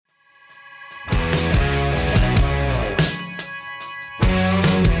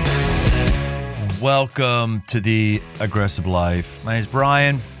welcome to the Aggressive Life. My name's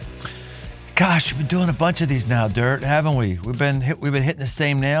Brian. Gosh, we've been doing a bunch of these now, Dirt, haven't we? We've been hitting the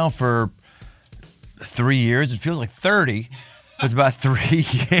same nail for 3 years. It feels like 30. It's about 3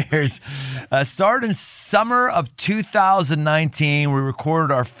 years. Started in summer of 2019. We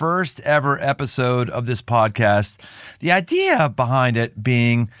recorded our first ever episode of this podcast. The idea behind it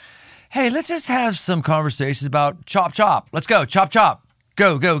being, hey, let's just have some conversations about chop, chop. Let's go, chop, chop.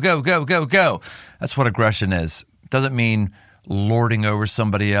 Go, go, go, go, go, go. That's what aggression is. It doesn't mean lording over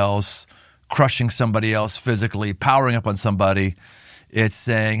somebody else, crushing somebody else physically, powering up on somebody. It's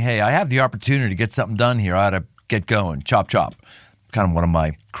saying, hey, I have the opportunity to get something done here. I ought to get going. Chop, chop. Kind of one of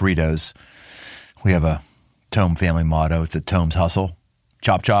my credos. We have a Tome family motto. It's a Tome's hustle.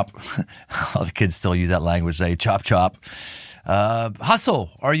 Chop, chop. All the kids still use that language today. Chop, chop.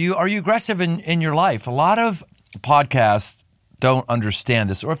 Hustle. Are you aggressive in your life? A lot of podcasts don't understand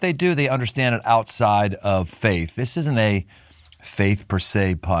this, or if they do, they understand it outside of faith. This isn't a faith per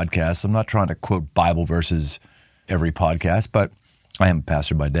se podcast. I'm not trying to quote Bible verses every podcast, but I am a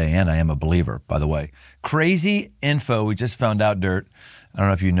pastor by day and I am a believer, by the way. Crazy info we just found out, Dirt. I don't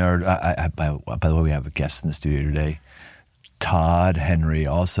know if you know, by the way, we have a guest in the studio today. Todd Henry,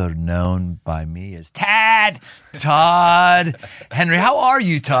 also known by me as Todd Henry. How are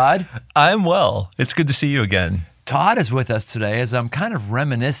you, Todd? I'm well. It's good to see you again. Todd is with us today as I'm kind of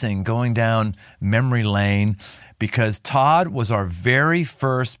reminiscing, going down memory lane, because Todd was our very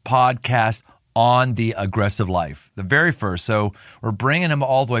first podcast on the Aggressive Life, the very first. So we're bringing him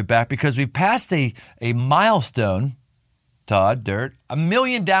all the way back because we passed a milestone, Todd, Dirt, 1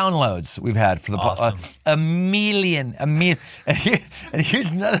 million downloads we've had for the awesome. A million. And here's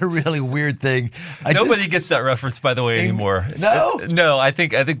another really weird thing. Nobody gets that reference, by the way, anymore. No? No, I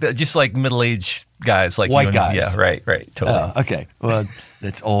think that just like middle-aged guys, like white guys. Yeah, right, totally. Oh, okay. Well,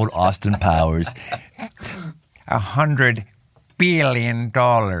 that's old Austin Powers. $100 billion,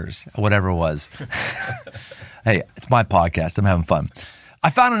 whatever it was. Hey, it's my podcast. I'm having fun.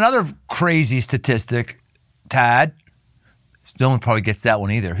 I found another crazy statistic, Tad. No one probably gets that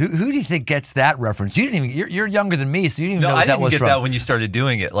one either. Who do you think gets that reference? You didn't even. You're younger than me, so you didn't even know what that was from. I didn't get that when you started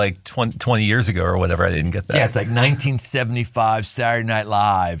doing it, like 20 years ago or whatever. I didn't get that. Yeah, it's like 1975 Saturday Night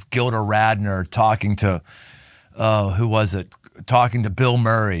Live. Gilda Radner talking to, who was it? Talking to Bill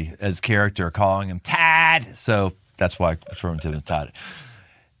Murray as character, calling him Tad. So that's why I refer to him as Todd.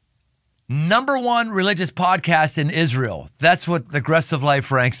 Number one religious podcast in Israel. That's what the Aggressive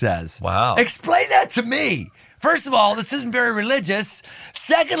Life ranks says. Wow. Explain that to me. First of all, this isn't very religious.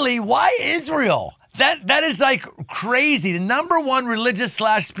 Secondly, why Israel? That is like crazy. The number one religious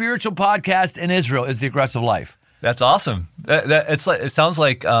 / spiritual podcast in Israel is the Aggressive Life. That's awesome. It sounds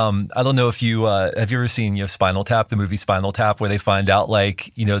like I don't know if you have you ever seen Spinal Tap, the movie Spinal Tap, where they find out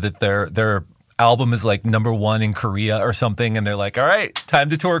that their album is like number one in Korea or something, and they're like, all right,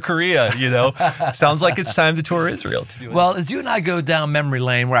 time to tour Korea, Sounds like it's time to tour Israel. Well, as you and I go down memory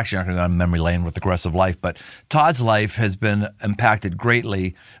lane, we're actually not going to go down memory lane with Aggressive Life, but Todd's life has been impacted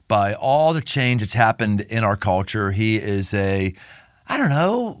greatly by all the change that's happened in our culture. He is I don't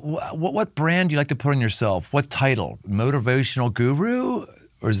know, what brand do you like to put on yourself? What title? Motivational guru?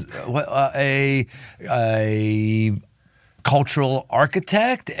 Or is a cultural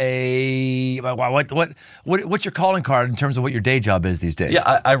architect? What's your calling card in terms of what your day job is these days?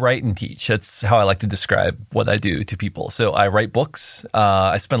 Yeah, I write and teach. That's how I like to describe what I do to people. So I write books.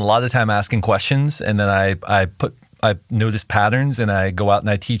 I spend a lot of time asking questions, and then I notice patterns, and I go out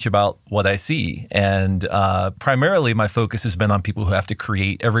and I teach about what I see. And primarily my focus has been on people who have to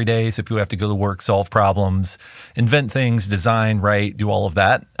create every day. So people who have to go to work, solve problems, invent things, design, write, do all of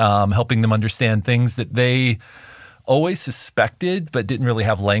that, helping them understand things that they always suspected but didn't really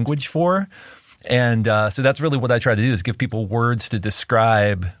have language for. And so that's really what I try to do, is give people words to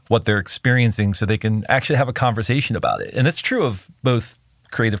describe what they're experiencing so they can actually have a conversation about it. And it's true of both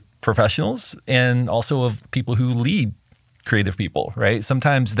creative professionals and also of people who lead creative people, right?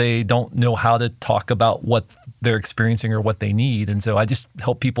 Sometimes they don't know how to talk about what they're experiencing or what they need. And so I just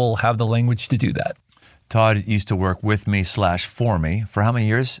help people have the language to do that. Todd used to work with me / for me for how many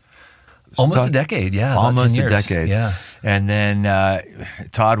years? Almost a decade, yeah. Almost a decade. Yeah. And then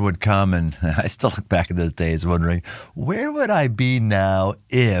Todd would come, and I still look back at those days wondering, where would I be now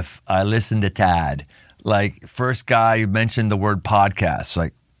if I listened to Todd? Like, first guy who mentioned the word podcast.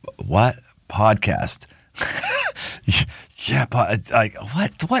 Like, what? Podcast? Yeah, like,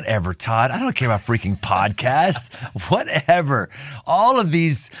 what? Whatever, Todd. I don't care about freaking podcasts. Whatever. All of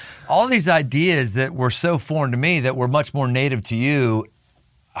these ideas that were so foreign to me that were much more native to you,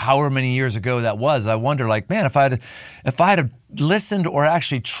 however many years ago that was, I wonder, like, man, if I had listened or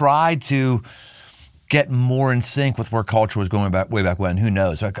actually tried to get more in sync with where culture was going back way back when. Who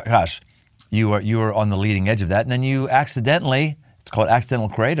knows? Gosh, you were on the leading edge of that, and then you accidentally, it's called accidental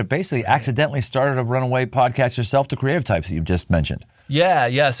creative, basically accidentally started a runaway podcast yourself, to creative types that you just mentioned.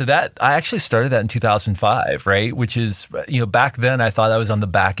 Yeah. So that I actually started that in 2005, right? Which is, back then I thought I was on the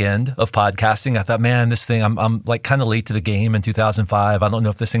back end of podcasting. I thought, man, this thing, I'm like kind of late to the game in 2005. I don't know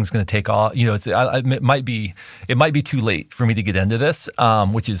if this thing's going to take off. It might be too late for me to get into this,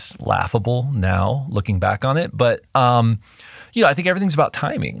 which is laughable now looking back on it. But I think everything's about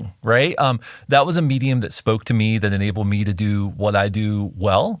timing, right? That was a medium that spoke to me, that enabled me to do what I do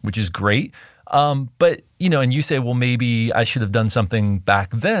well, which is great. But, and you say, well, maybe I should have done something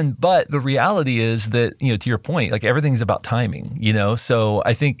back then. But the reality is that, to your point, like everything's about timing, So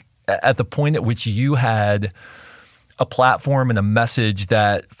I think at the point at which you had a platform and a message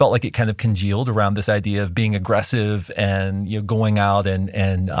that felt like it kind of congealed around this idea of being aggressive and, going out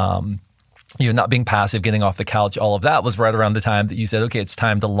and not being passive, getting off the couch, all of that was right around the time that you said, okay, it's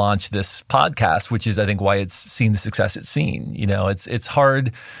time to launch this podcast, which is, I think, why it's seen the success it's seen. It's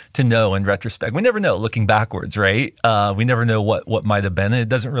hard to know in retrospect. We never know looking backwards, right? We never know what might have been, and it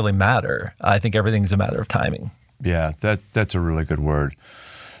doesn't really matter. I think everything's a matter of timing. Yeah, that's a really good word.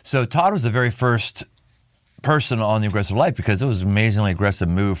 So Todd was the very first person on the Aggressive Life, because it was an amazingly aggressive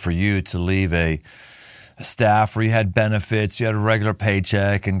move for you to leave a staff where you had benefits, you had a regular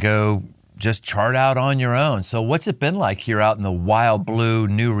paycheck, and go just chart out on your own. So what's it been like here out in the wild blue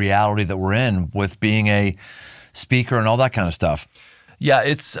new reality that we're in with being a speaker and all that kind of stuff? Yeah,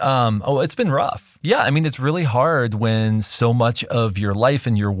 it's been rough. Yeah, I mean, it's really hard when so much of your life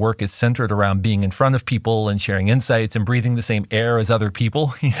and your work is centered around being in front of people and sharing insights and breathing the same air as other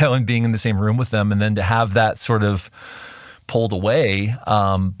people, and being in the same room with them. And then to have that sort of pulled away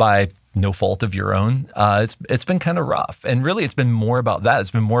by no fault of your own, it's been kind of rough. And really, it's been more about that.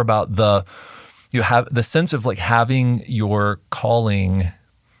 It's been more about you have the sense of like having your calling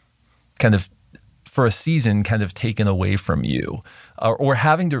kind of for a season kind of taken away from you, or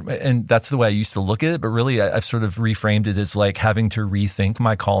having to, and that's the way I used to look at it, but really I've sort of reframed it as like having to rethink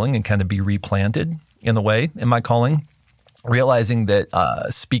my calling and kind of be replanted in a way in my calling. Realizing that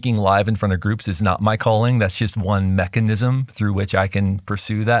speaking live in front of groups is not my calling. That's just one mechanism through which I can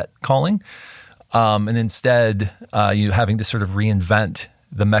pursue that calling. And instead, having to sort of reinvent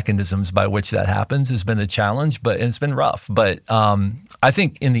the mechanisms by which that happens has been a challenge, but it's been rough. But I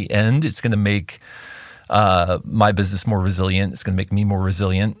think in the end, it's going to make my business more resilient. It's going to make me more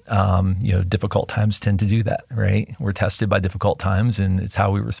resilient. Difficult times tend to do that, right? We're tested by difficult times, and it's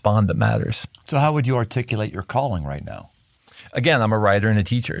how we respond that matters. So how would you articulate your calling right now? Again, I'm a writer and a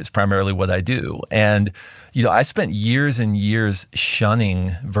teacher. It's primarily what I do. And, I spent years and years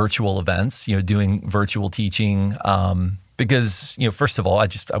shunning virtual events, doing virtual teaching, because, first of all, I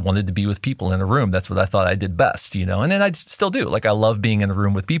wanted to be with people in a room. That's what I thought I did best, and then I still do. Like, I love being in a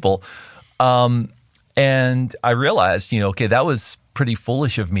room with people. And I realized, okay, that was pretty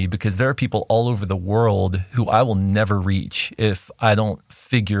foolish of me, because there are people all over the world who I will never reach if I don't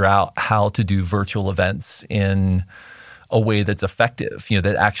figure out how to do virtual events in a way that's effective,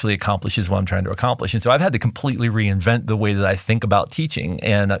 that actually accomplishes what I'm trying to accomplish. And so I've had to completely reinvent the way that I think about teaching.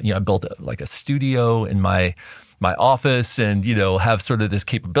 And, I built a studio in my office and, have sort of this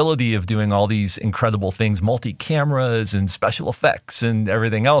capability of doing all these incredible things, multi-cameras and special effects and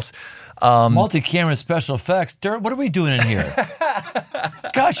everything else. Multi-camera special effects. Dirt, what are we doing in here?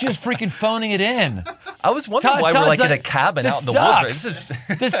 Gosh, you're just freaking phoning it in. I was wondering why we're in a cabin out in the woods.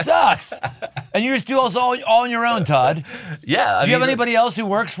 This sucks. And you just do all on your own, Todd. Yeah. Do you have anybody else who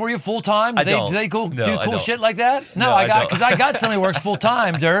works for you full time? Do they do cool shit like that? No, because I got somebody who works full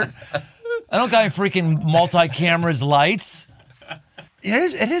time, Dirt. I don't got any freaking multi-cameras, lights.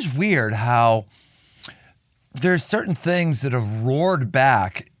 It is weird how there's certain things that have roared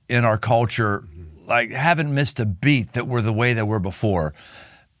back in our culture, like haven't missed a beat, that were the way they were before.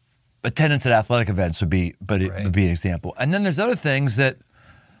 Attendance at athletic events would be an example. And then there's other things that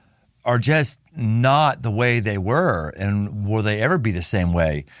are just not the way they were, and will they ever be the same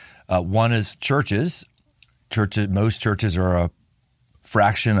way? One is churches. Most churches are a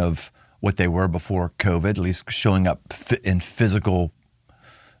fraction of what they were before COVID, at least showing up in physical,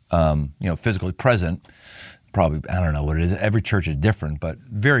 physically present. Probably, I don't know what it is. Every church is different, but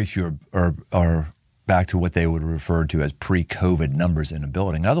very few are back to what they would refer to as pre-COVID numbers in a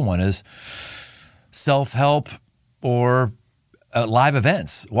building. Another one is self-help or live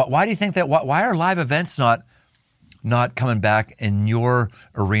events. Why do you think that? Why are live events not coming back in your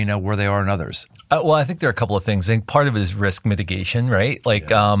arena where they are in others? Well, I think there are a couple of things. I think part of it is risk mitigation, right?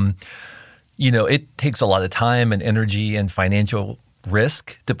 Like, it takes a lot of time and energy and financial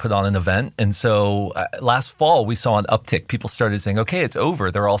risk to put on an event. And so last fall, we saw an uptick. People started saying, okay, it's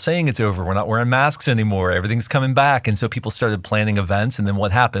over. They're all saying it's over. We're not wearing masks anymore. Everything's coming back. And so people started planning events. And then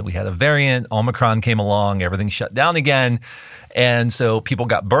what happened? We had a variant. Omicron came along. Everything shut down again. And so people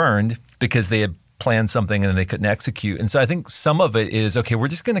got burned because they had planned something and then they couldn't execute. And so I think some of it is, okay, we're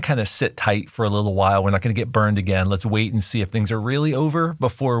just going to kind of sit tight for a little while. We're not going to get burned again. Let's wait and see if things are really over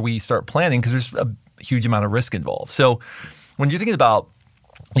before we start planning, because there's a huge amount of risk involved. So when you're thinking about,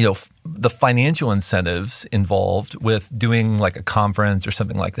 the financial incentives involved with doing like a conference or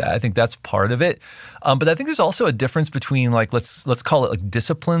something like that, I think that's part of it. But I think there's also a difference between like, let's call it like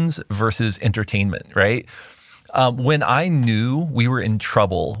disciplines versus entertainment, right? When I knew we were in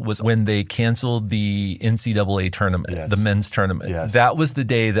trouble was when they canceled the NCAA tournament, the men's tournament. Yes. That was the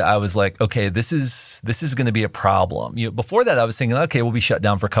day that I was like, okay, this is going to be a problem. Before that, I was thinking, okay, we'll be shut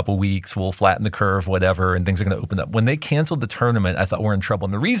down for a couple of weeks, we'll flatten the curve, whatever, and things are going to open up. When they canceled the tournament, I thought we're in trouble.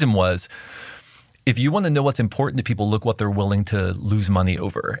 And the reason was, if you want to know what's important to people, look what they're willing to lose money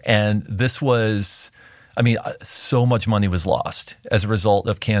over. And this was, so much money was lost as a result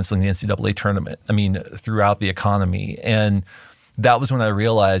of canceling the NCAA tournament, throughout the economy. And that was when I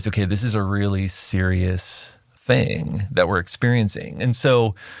realized, okay, this is a really serious thing that we're experiencing. And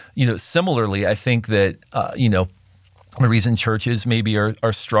so, similarly, I think that, the reason churches maybe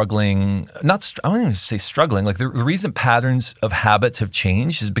are struggling, I don't even say struggling, like the reason patterns of habits have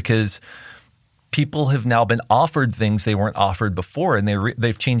changed is because people have now been offered things they weren't offered before, and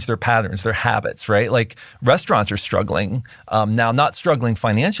they've changed their patterns, their habits, right? Like restaurants are struggling now, not struggling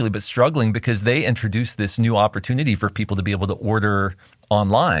financially, but struggling because they introduced this new opportunity for people to be able to order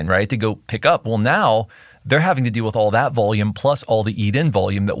online, right? To go pick up. Well, now they're having to deal with all that volume plus all the eat-in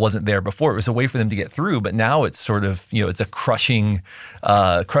volume that wasn't there before. It was a way for them to get through, but now it's sort of, it's a crushing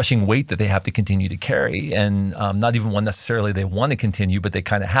weight that they have to continue to carry, and not even one necessarily they want to continue, but they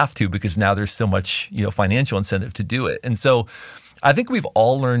kind of have to because now there's so much, financial incentive to do it. And so I think we've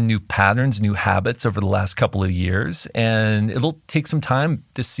all learned new patterns, new habits over the last couple of years, and it'll take some time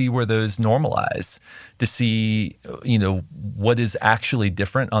to see where those normalize, to see, what is actually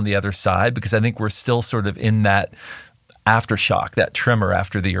different on the other side, because I think we're still sort of in that aftershock, that tremor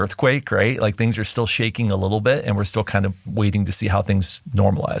after the earthquake, right? Like things are still shaking a little bit, and we're still kind of waiting to see how things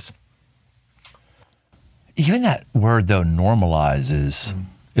normalize. Even that word, though, normalize is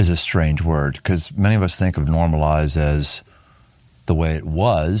a strange word, because many of us think of normalize as the way it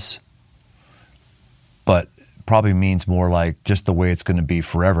was, but probably means more like just the way it's going to be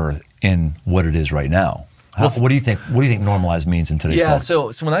forever in what it is right now. What do you think? What do you think normalize means in today's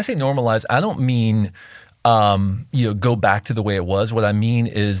culture? So when I say normalize, I don't mean go back to the way it was. What I mean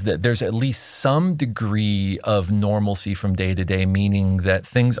is that there's at least some degree of normalcy from day to day, meaning that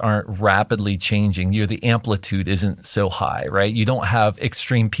things aren't rapidly changing. The amplitude isn't so high, right? You don't have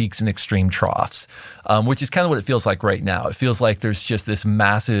extreme peaks and extreme troughs, which is kind of what it feels like right now. It feels like there's just this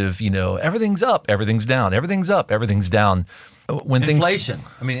massive, everything's up, everything's down, everything's up, everything's down. When inflation.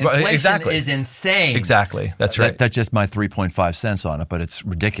 Inflation exactly. is insane. Exactly. That's right. That's just my 3.5 cents on it, but it's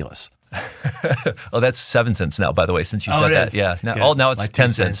ridiculous. Oh, that's 7 cents now, by the way, since you said that. Is. Yeah. Now it's like 10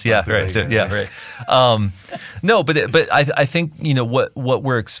 cents. Yeah. Right. So, yeah. Right. No, but I think,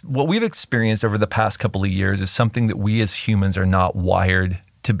 what we've experienced over the past couple of years is something that we as humans are not wired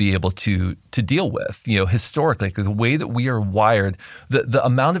to be able to deal with. Historically, the way that we are wired, the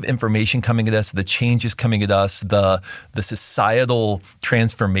amount of information coming at us, the changes coming at us, the societal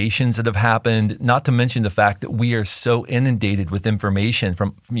transformations that have happened, not to mention the fact that we are so inundated with information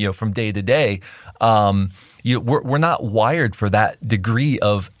from day to day. We're not wired for that degree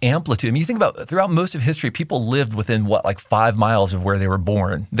of amplitude. You think about throughout most of history, people lived within 5 miles of where they were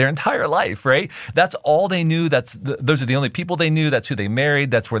born their entire life, right? That's all they knew. Those are the only people they knew. That's who they married.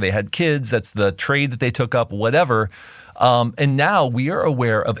 That's where they had kids. That's the trade that they took up, whatever. And now we are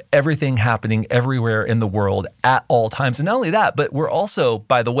aware of everything happening everywhere in the world at all times. And not only that, but we're also,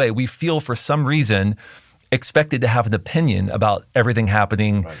 by the way, we feel for some reason expected to have an opinion about everything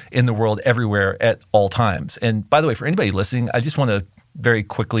happening in the world everywhere at all times. And by the way, for anybody listening, I just want to very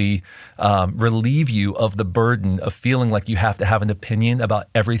quickly relieve you of the burden of feeling like you have to have an opinion about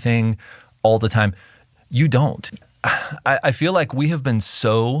everything all the time. You don't. I feel like we have been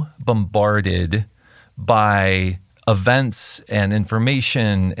so bombarded by events and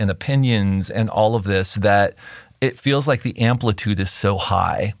information and opinions and all of this that it feels like the amplitude is so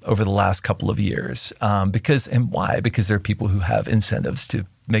high over the last couple of years. Why? Because there are people who have incentives to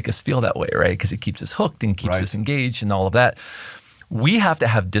make us feel that way, right? Because it keeps us hooked and keeps us engaged and all of that. We have to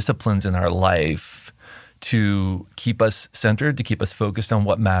have disciplines in our life to keep us centered, to keep us focused on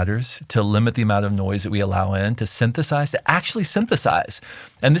what matters, to limit the amount of noise that we allow in, to synthesize, to actually synthesize.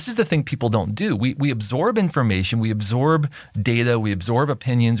 And this is the thing people don't do. We absorb information, we absorb data, we absorb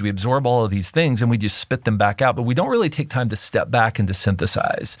opinions, we absorb all of these things, and we just spit them back out. But we don't really take time to step back and to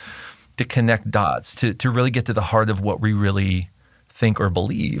synthesize, to connect dots, to really get to the heart of what we really think or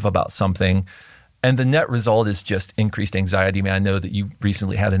believe about something. And the net result is just increased anxiety. I mean, I know that you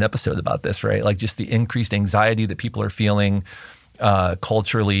recently had an episode about this, right? Like just the increased anxiety that people are feeling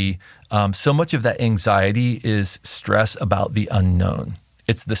culturally. So much of that anxiety is stress about the unknown.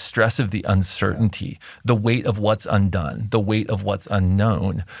 It's the stress of the uncertainty, the weight of what's undone, the weight of what's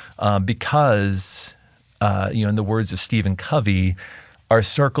unknown. Because, in the words of Stephen Covey, our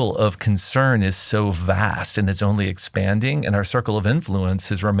circle of concern is so vast and it's only expanding, and our circle of influence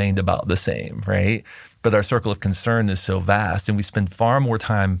has remained about the same, right? But our circle of concern is so vast, and we spend far more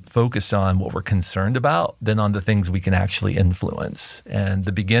time focused on what we're concerned about than on the things we can actually influence. And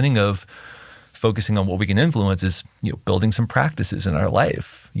the beginning of focusing on what we can influence is, building some practices in our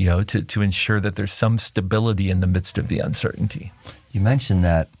life, to ensure that there's some stability in the midst of the uncertainty. You mentioned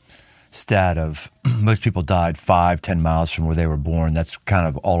that stat of most people died 5-10 miles from where they were born. That's kind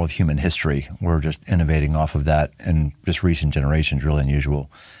of all of human history. We're just innovating off of that in just recent generations, really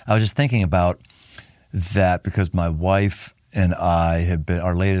unusual. I was just thinking about that because my wife and I have been,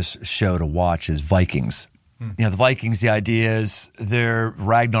 our latest show to watch is Vikings. The Vikings, the idea is they're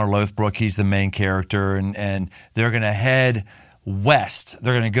Ragnar Lothbrok, he's the main character, and they're going to head west.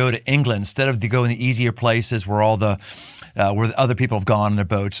 They're going to go to England instead of to go in the easier places where all the where the other people have gone on their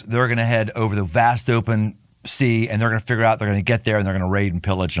boats. They're going to head over the vast open sea, and they're going to figure out they're going to get there, and they're going to raid and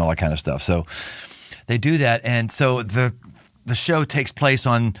pillage and all that kind of stuff. So they do that, and so the show takes place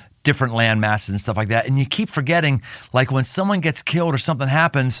on different land masses and stuff like that. And you keep forgetting, like when someone gets killed or something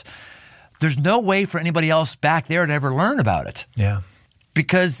happens, there's no way for anybody else back there to ever learn about it. Yeah,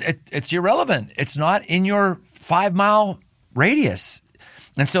 because it's irrelevant. It's not in your 5-mile radius.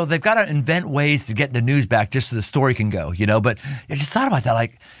 And so they've got to invent ways to get the news back just so the story can go, But I just thought about that,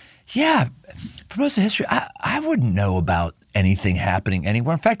 like, yeah, for most of history, I wouldn't know about anything happening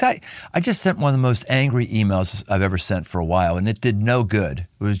anywhere. In fact, I just sent one of the most angry emails I've ever sent for a while, and it did no good.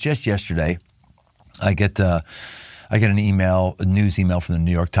 It was just yesterday. I get an email, a news email from the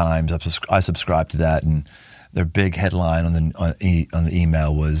New York Times. I subscribe to that, and their big headline on the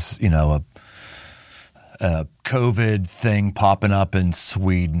email was, a COVID thing popping up in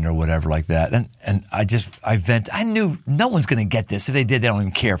Sweden or whatever like that. And I knew no one's going to get this. If they did, they don't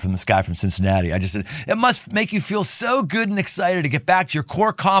even care, from this guy from Cincinnati. I just said, it must make you feel so good and excited to get back to your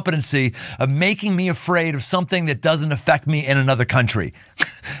core competency of making me afraid of something that doesn't affect me in another country.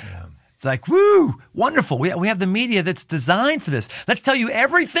 Yeah. It's like, woo, wonderful. We have the media that's designed for this. Let's tell you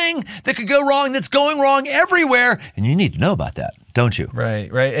everything that could go wrong that's going wrong everywhere. And you need to know about that, don't you?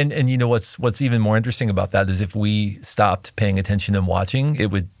 Right. And what's even more interesting about that is if we stopped paying attention and watching, it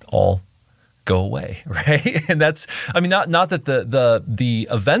would all go away, right? And that's, not that the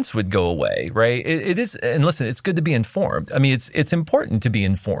events would go away, right? It is, and listen, it's good to be informed. It's important to be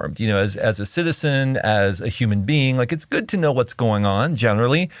informed, as a citizen, as a human being. Like, it's good to know what's going on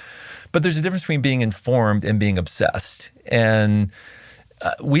generally. But there's a difference between being informed and being obsessed. And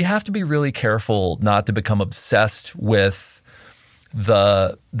we have to be really careful not to become obsessed with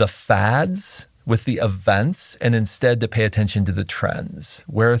the fads, with the events, and instead to pay attention to the trends.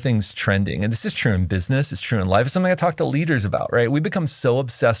 Where are things trending? And this is true in business. It's true in life. It's something I talk to leaders about, right? We become so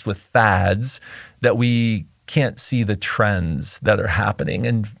obsessed with fads that we can't see the trends that are happening.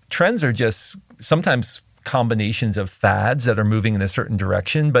 And trends are just sometimes combinations of fads that are moving in a certain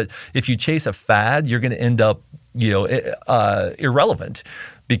direction. But if you chase a fad, you're going to end up, irrelevant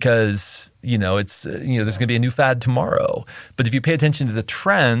because, it's, there's going to be a new fad tomorrow. But if you pay attention to the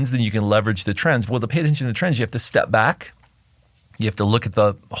trends, then you can leverage the trends. Well, to pay attention to the trends, you have to step back. You have to look at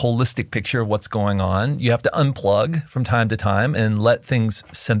the holistic picture of what's going on. You have to unplug from time to time and let things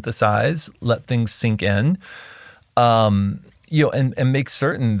synthesize, let things sink in. And make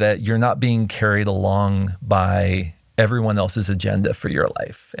certain that you're not being carried along by everyone else's agenda for your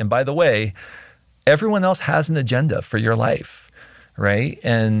life. And by the way, everyone else has an agenda for your life, right?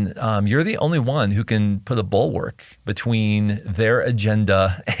 And you're the only one who can put a bulwark between their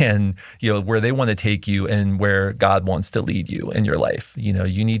agenda and, where they want to take you and where God wants to lead you in your life.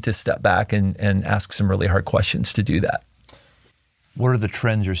 You need to step back and ask some really hard questions to do that. What are the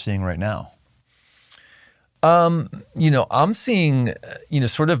trends you're seeing right now? I'm seeing,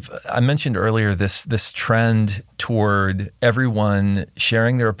 I mentioned earlier this trend toward everyone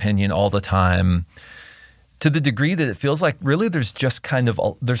sharing their opinion all the time, to the degree that it feels like really there's just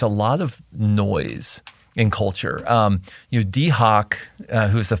there's a lot of noise in culture. Dee Hock,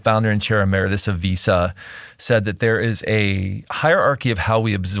 who is the founder and chair emeritus of Visa, said that there is a hierarchy of how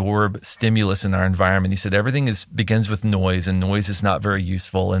we absorb stimulus in our environment. He said everything begins with noise, and noise is not very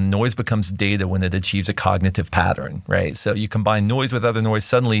useful, and noise becomes data when it achieves a cognitive pattern, right? So you combine noise with other noise,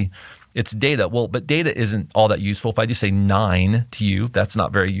 suddenly it's data. Well, but data isn't all that useful. If I just say 9 to you, that's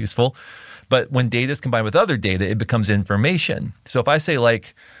not very useful. But when data is combined with other data, it becomes information. So if I say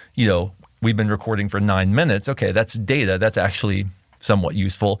we've been recording for 9 minutes, okay, that's data. That's actually somewhat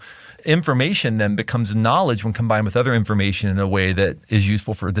useful. Information then becomes knowledge when combined with other information in a way that is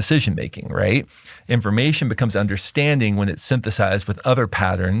useful for decision making, right? Information becomes understanding when it's synthesized with other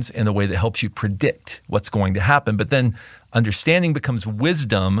patterns in a way that helps you predict what's going to happen. But then understanding becomes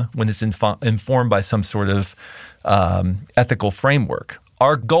wisdom when it's informed by some sort of ethical framework.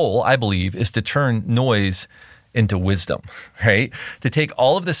 Our goal, I believe, is to turn noise into wisdom, right? To take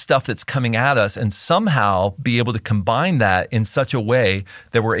all of this stuff that's coming at us and somehow be able to combine that in such a way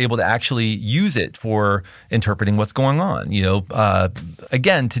that we're able to actually use it for interpreting what's going on.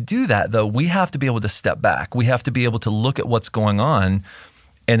 Again, to do that, though, we have to be able to step back. We have to be able to look at what's going on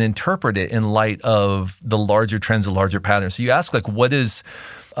and interpret it in light of the larger trends, the larger patterns. So you ask, what is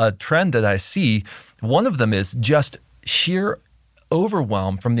a trend that I see? One of them is just sheer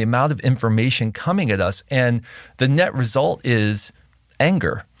overwhelm from the amount of information coming at us. And the net result is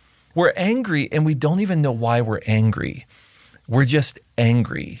anger. We're angry and we don't even know why we're angry. We're just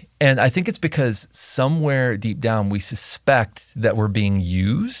angry. And I think it's because somewhere deep down we suspect that we're being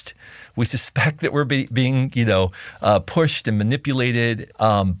used. We suspect that we're being pushed and manipulated,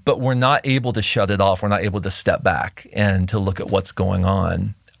 but we're not able to shut it off. We're not able to step back and to look at what's going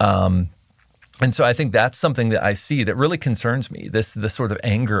on. And so I think that's something that I see that really concerns me, this sort of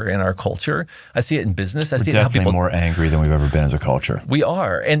anger in our culture. I see it in business. I see it in how people— We're definitely more angry than we've ever been as a culture. We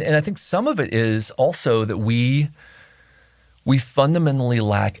are. And I think some of it is also that we fundamentally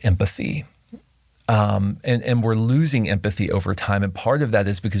lack empathy. And we're losing empathy over time. And part of that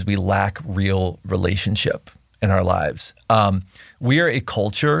is because we lack real relationship in our lives. We are a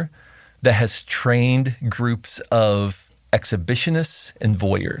culture that has trained groups of exhibitionists and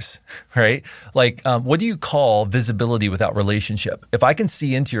voyeurs, right? What do you call visibility without relationship? If I can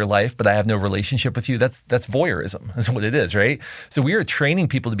see into your life, but I have no relationship with you, that's voyeurism. That's what it is, right? So we are training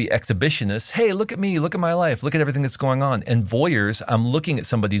people to be exhibitionists. Hey, look at me, look at my life, look at everything that's going on. And voyeurs, I'm looking at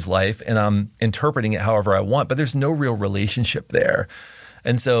somebody's life and I'm interpreting it however I want, but there's no real relationship there.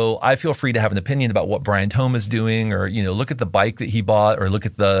 And so I feel free to have an opinion about what Brian Tome is doing, or look at the bike that he bought, or look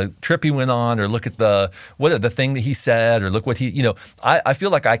at the trip he went on, or look at the thing that he said, or look what he I feel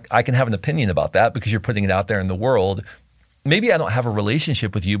like I can have an opinion about that because you're putting it out there in the world. Maybe I don't have a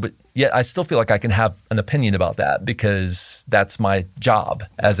relationship with you, but yet I still feel like I can have an opinion about that because that's my job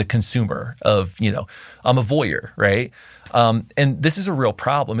as a consumer of, I'm a voyeur, right? And this is a real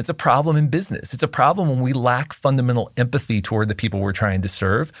problem. It's a problem in business. It's a problem when we lack fundamental empathy toward the people we're trying to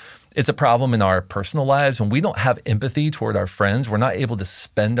serve. It's a problem in our personal lives when we don't have empathy toward our friends. We're not able to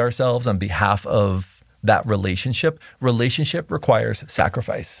spend ourselves on behalf of that relationship. Relationship requires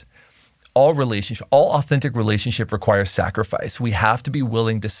sacrifice. All authentic relationship requires sacrifice. We have to be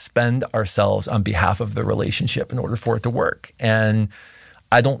willing to spend ourselves on behalf of the relationship in order for it to work. And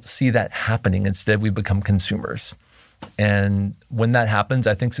I don't see that happening. Instead, we become consumers. And when that happens,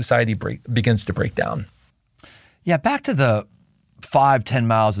 I think society begins to break down. Yeah, back to the 5-10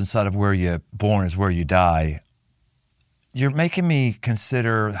 miles inside of where you're born is where you die. You're making me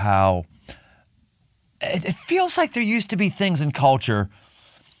consider how it feels like there used to be things in culture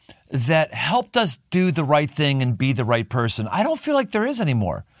that helped us do the right thing and be the right person. I don't feel like there is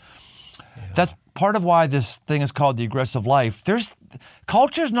anymore. Yeah. That's part of why this thing is called the aggressive life.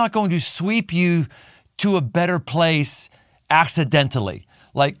 Culture's not going to sweep you to a better place accidentally.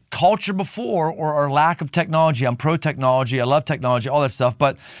 Like culture before, or our lack of technology. I'm pro-technology. I love technology, all that stuff.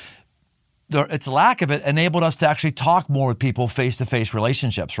 But its lack of it enabled us to actually talk more with people, face-to-face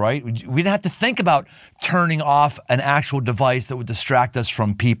relationships, right? We didn't have to think about turning off an actual device that would distract us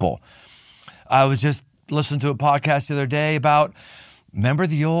from people. I was just listening to a podcast the other day about, remember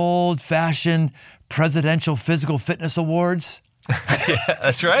the old-fashioned presidential physical fitness awards? Yeah,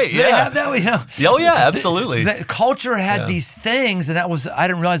 that's right. They have that. Oh, yeah, absolutely. The culture had these things, and I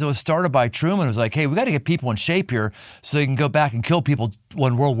didn't realize it was started by Truman. It was like, hey, we got to get people in shape here so they can go back and kill people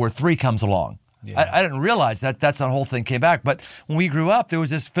when World War III comes along. Yeah. I didn't realize that's how the whole thing came back. But when we grew up, there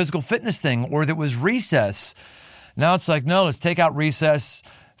was this physical fitness thing, or there was recess. Now it's like, no, let's take out recess,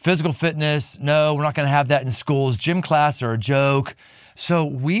 physical fitness. No, we're not going to have that in schools. Gym class are a joke. So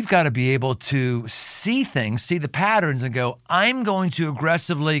we've got to be able to see things, see the patterns, and go, I'm going to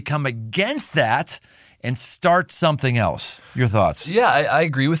aggressively come against that and start something else. Your thoughts? Yeah, I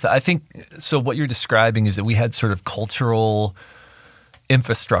agree with that. I think so. What you're describing is that we had sort of cultural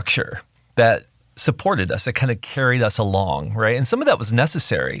infrastructure that supported us, that kind of carried us along, right? And some of that was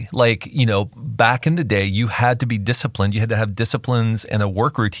necessary. Like, back in the day, you had to be disciplined. You had to have disciplines and a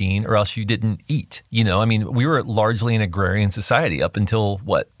work routine or else you didn't eat. We were largely an agrarian society up until,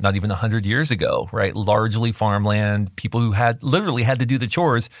 not even 100 years ago, right? Largely farmland, people who literally had to do the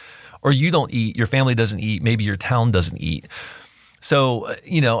chores, or you don't eat, your family doesn't eat, maybe your town doesn't eat. So,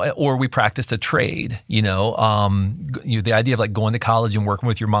 or we practiced a trade, the idea of like going to college and working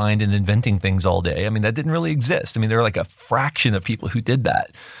with your mind and inventing things all day. I mean, that didn't really exist. I mean, there were like a fraction of people who did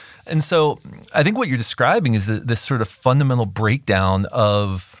that. And so I think what you're describing is this sort of fundamental breakdown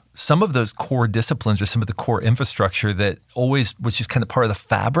of some of those core disciplines or some of the core infrastructure that which is kind of part of the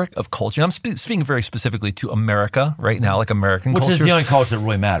fabric of culture. And I'm speaking very specifically to America right now, like American culture. Which is the only culture that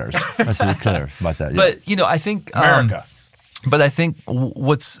really matters. Let's be clear about that. Yeah. But, I think America. But I think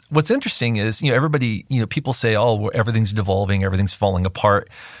what's interesting is, everybody, people say, oh, everything's devolving, everything's falling apart.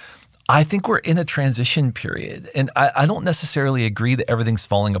 I think we're in a transition period. And I don't necessarily agree that everything's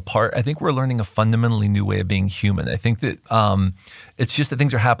falling apart. I think we're learning a fundamentally new way of being human. I think that it's just that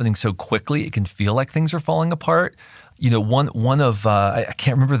things are happening so quickly, it can feel like things are falling apart. One of I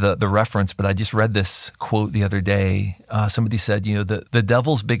can't remember the reference, but I just read this quote the other day. Somebody said, the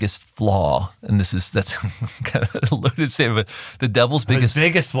devil's biggest flaw, and that's kind of a loaded statement, but the devil's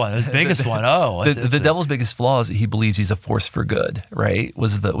biggest one. Oh, the devil's biggest flaw is that he believes he's a force for good. Right?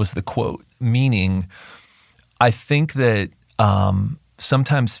 Was the quote, meaning, I think that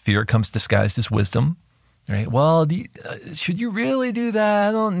sometimes fear comes disguised as wisdom. Right. Well, should you really do that?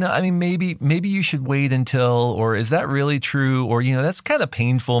 I don't know. I mean, maybe you should wait until, or is that really true? Or, that's kind of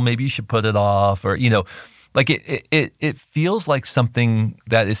painful. Maybe you should put it off, or, like it feels like something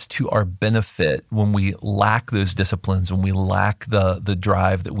that is to our benefit when we lack those disciplines, when we lack the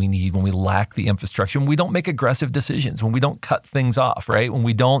drive that we need, when we lack the infrastructure, when we don't make aggressive decisions, when we don't cut things off, right? When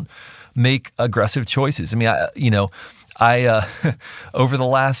we don't make aggressive choices. I mean, I over the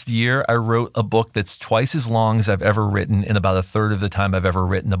last year, I wrote a book that's twice as long as I've ever written in about a third of the time I've ever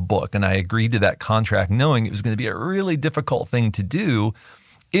written a book. And I agreed to that contract knowing it was going to be a really difficult thing to do.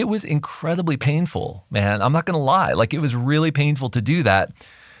 It was incredibly painful, man. I'm not going to lie. Like, it was really painful to do that.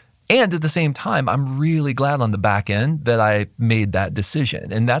 And at the same time, I'm really glad on the back end that I made that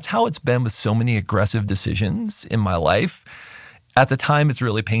decision. And that's how it's been with so many aggressive decisions in my life. At the time, it's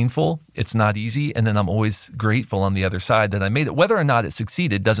really painful. It's not easy. And then I'm always grateful on the other side that I made it. Whether or not it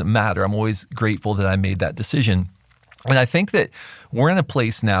succeeded doesn't matter. I'm always grateful that I made that decision. And I think that we're in a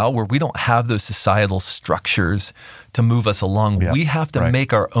place now where we don't have those societal structures to move us along. Yeah, we have to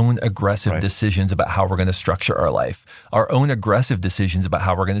make our own aggressive decisions about how we're going to structure our life, our own aggressive decisions about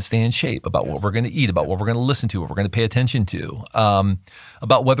how we're going to stay in shape, about what we're going to eat, about what we're going to listen to, what we're going to pay attention to,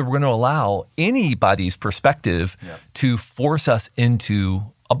 about whether we're going to allow anybody's perspective to force us into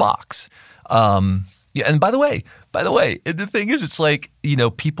a box. Yeah, and by the way, the thing is, it's like,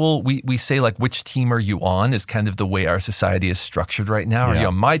 people, we say like, which team are you on is kind of the way our society is structured right now. Yeah. Are you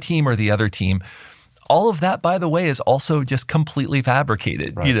on my team or the other team? All of that, by the way, is also just completely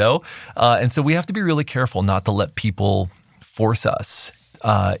fabricated, And so we have to be really careful not to let people force us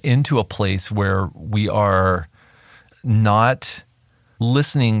into a place where we are not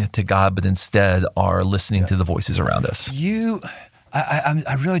listening to God, but instead are listening to the voices around us.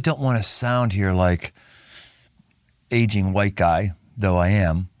 I really don't want to sound here like aging white guy, though I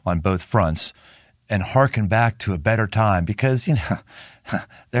am on both fronts, and hearken back to a better time because,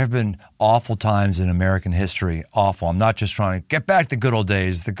 there have been awful times in American history, awful. I'm not just trying to get back to the good old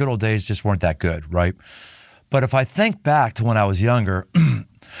days. The good old days just weren't that good, right? But if I think back to when I was younger,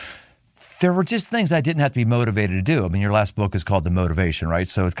 there were just things I didn't have to be motivated to do. I mean, your last book is called The Motivation, right?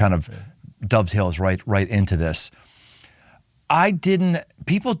 So it kind of dovetails right into this.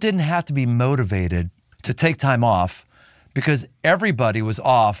 People didn't have to be motivated to take time off because everybody was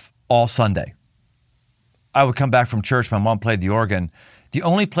off all Sunday. I would come back from church. My mom played the organ. The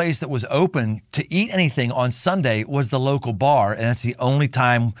only place that was open to eat anything on Sunday was the local bar. And that's the only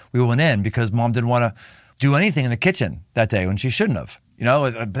time we went in because mom didn't want to do anything in the kitchen that day when she shouldn't have.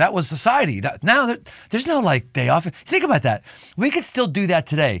 That was society. Now there's no day off. Think about that. We could still do that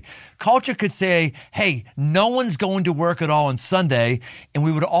today. Culture could say, hey, no one's going to work at all on Sunday, and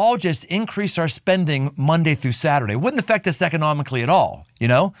we would all just increase our spending Monday through Saturday. It wouldn't affect us economically at all,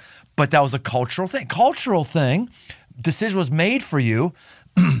 But that was a cultural thing. Decision was made for you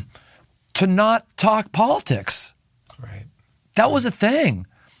to not talk politics. Right. That was a thing.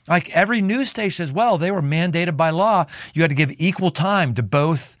 Like every news station as well, they were mandated by law. You had to give equal time to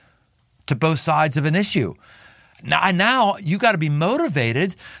both to both sides of an issue. Now you got to be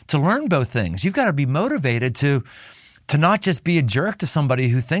motivated to learn both things. You've got to be motivated to not just be a jerk to somebody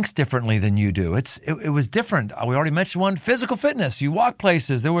who thinks differently than you do. It was different. We already mentioned one, physical fitness. You walk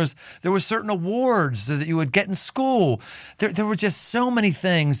places. There was certain awards that you would get in school. There were just so many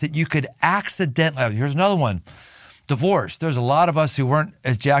things that you could accidentally. Here's another one. Divorce. There's a lot of us who weren't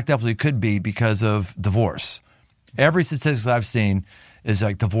as jacked up as we could be because of divorce. Every statistics I've seen is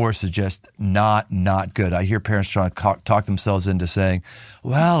like divorce is just not good. I hear parents trying to talk themselves into saying,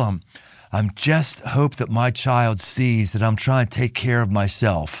 well, I'm just hope that my child sees that I'm trying to take care of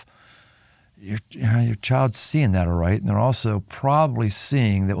myself. Your child's seeing that, all right? And they're also probably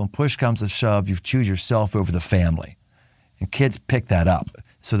seeing that when push comes to shove, you choose yourself over the family. And kids pick that up.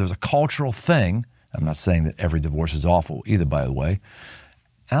 So there's a cultural thing. I'm not saying that every divorce is awful either, by the way.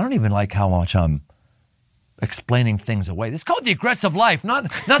 And I don't even like how much I'm explaining things away. This is called the aggressive life, not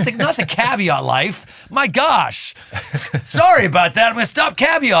the caveat life. My gosh. Sorry about that. I'm going to stop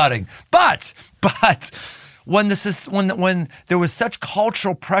caveating. But when there was such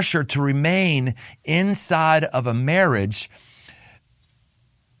cultural pressure to remain inside of a marriage,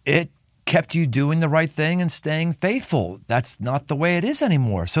 it kept you doing the right thing and staying faithful. That's not the way it is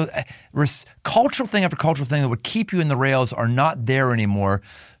anymore. So cultural thing after cultural thing that would keep you in the rails are not there anymore.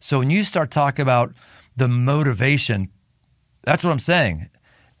 So when you start talking about the motivation, that's what I'm saying.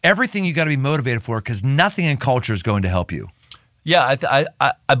 Everything you got to be motivated for, because nothing in culture is going to help you. Yeah,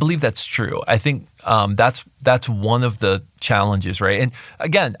 I believe that's true. I think that's one of the challenges, right? And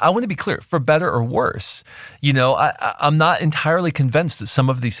again, I want to be clear, for better or worse. I'm not entirely convinced that some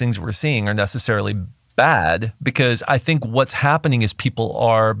of these things we're seeing are necessarily bad, because I think what's happening is people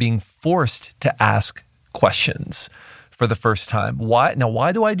are being forced to ask questions for the first time. Why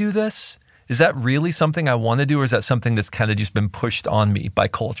do I do this? Is that really something I want to do, or is that something that's kind of just been pushed on me by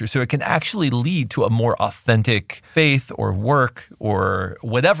culture? So it can actually lead to a more authentic faith or work or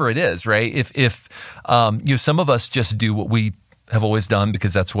whatever it is, right? If some of us just do what we have always done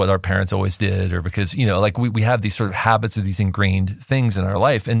because that's what our parents always did, or because, we have these sort of habits or these ingrained things in our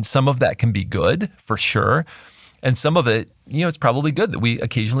life. And some of that can be good for sure. And some of it, it's probably good that we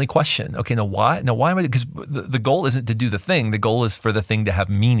occasionally question, okay, now why am I, because the goal isn't to do the thing. The goal is for the thing to have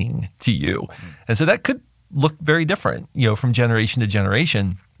meaning to you. And so that could look very different, from generation to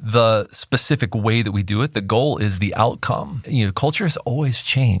generation. The specific way that we do it, the goal is the outcome. Culture has always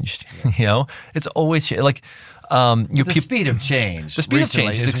changed, it's always changed. The speed of change. The speed of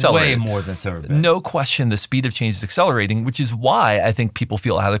change is accelerating. Way more than it's ever been. No question, the speed of change is accelerating, which is why I think people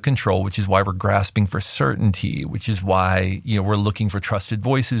feel out of control, which is why we're grasping for certainty, which is why we're looking for trusted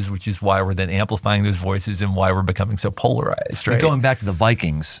voices, which is why we're then amplifying those voices and why we're becoming so polarized, right? Going back to the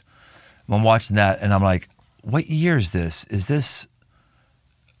Vikings, I'm watching that and I'm like, what year is this? Is this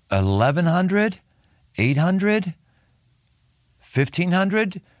 1100, 800,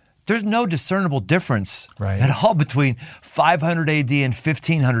 1500? There's no discernible difference at all between 500 AD and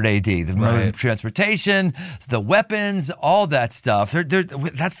 1500 AD. The mode of transportation, the weapons, all that stuff.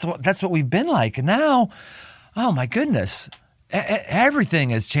 That's what we've been like. And now, oh my goodness, everything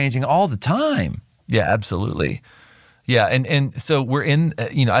is changing all the time. Yeah, absolutely. Yeah, and so we're in,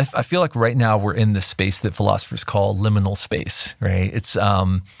 I feel like right now we're in the space that philosophers call liminal space, right? It's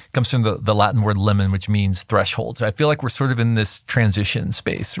comes from the Latin word limen, which means threshold. So I feel like we're sort of in this transition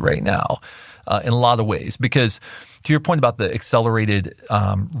space right now in a lot of ways, because to your point about the accelerated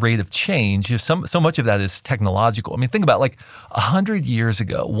rate of change, so much of that is technological. I mean, think about 100 years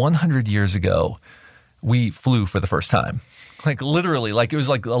ago, we flew for the first time. Literally, it was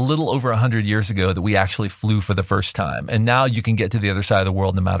a little over 100 years ago that we actually flew for the first time. And now you can get to the other side of the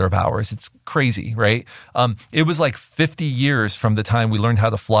world in a matter of hours. It's crazy, right? It was 50 years from the time we learned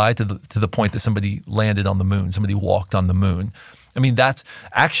how to fly to the point that somebody landed on the moon, somebody walked on the moon. I mean, that's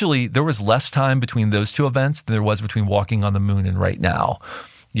actually, there was less time between those two events than there was between walking on the moon and right now.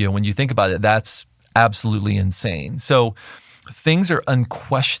 When you think about it, that's absolutely insane. So things are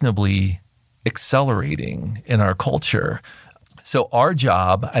unquestionably accelerating in our culture. So our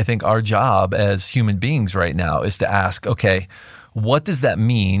job as human beings right now is to ask, okay, what does that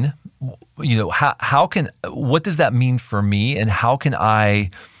mean? What does that mean for me? And how can I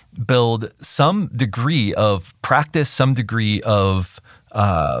build some degree of practice, some degree of,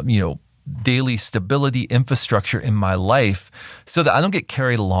 daily stability infrastructure in my life so that I don't get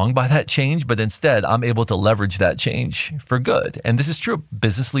carried along by that change, but instead I'm able to leverage that change for good. And this is true of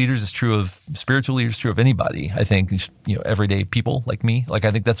business leaders, it's true of spiritual leaders, it's true of anybody. I think, everyday people like me, I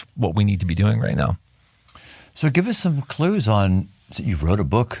think that's what we need to be doing right now. So give us some clues on, so you wrote a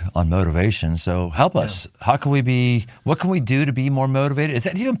book on motivation, so help us. What can we do to be more motivated? Is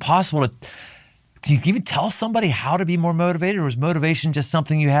that even possible can you even tell somebody how to be more motivated, or is motivation just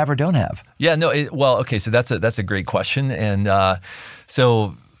something you have or don't have? Yeah, no, okay, so that's a great question. And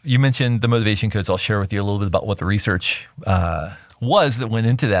so you mentioned the motivation codes. I'll share with you a little bit about what the research was that went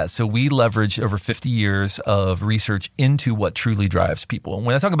into that. So we leveraged over 50 years of research into what truly drives people. And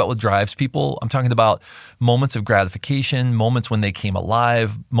when I talk about what drives people, I'm talking about moments of gratification, moments when they came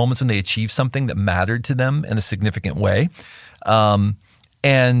alive, moments when they achieved something that mattered to them in a significant way.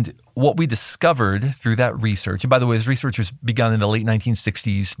 And what we discovered through that research, and by the way, this research was begun in the late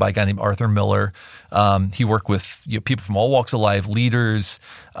 1960s by a guy named Arthur Miller. He worked with people from all walks of life, leaders,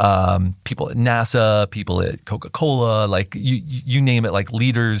 people at NASA, people at Coca-Cola, like you name it, like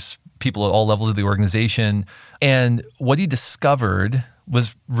leaders, people at all levels of the organization. And what he discovered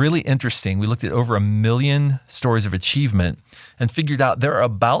was really interesting. We looked at over 1 million stories of achievement and figured out there are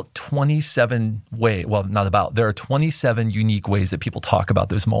about 27 there are 27 unique ways that people talk about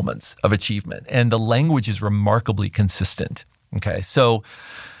those moments of achievement. And the language is remarkably consistent. Okay, so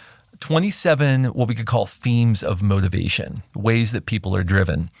 27 what we could call themes of motivation, ways that people are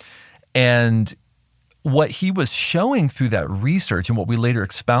driven. And what he was showing through that research and what we later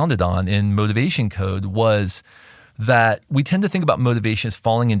expounded on in Motivation Code was that we tend to think about motivation as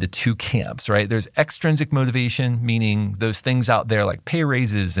falling into two camps, right? There's extrinsic motivation, meaning those things out there like pay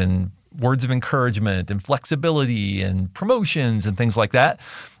raises and words of encouragement and flexibility and promotions and things like that,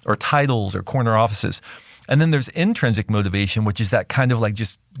 or titles or corner offices. And then there's intrinsic motivation, which is that kind of like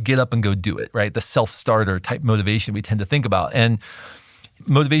just get up and go do it, right? The self-starter type motivation we tend to think about. And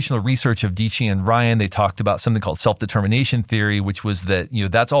motivational research of Dici and Ryan, they talked about something called self-determination theory, which was that,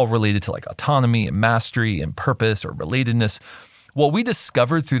 that's all related to like autonomy and mastery and purpose or relatedness. What we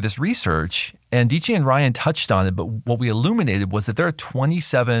discovered through this research, and Dici and Ryan touched on it, but what we illuminated was that there are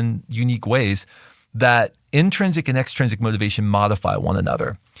 27 unique ways that intrinsic and extrinsic motivation modify one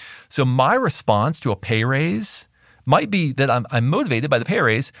another. So my response to a pay raise might be that I'm motivated by the pay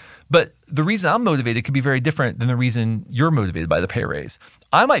raise, but the reason I'm motivated could be very different than the reason you're motivated by the pay raise.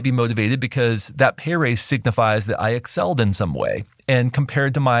 I might be motivated because that pay raise signifies that I excelled in some way. And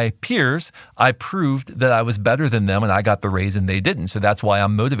compared to my peers, I proved that I was better than them and I got the raise and they didn't. So that's why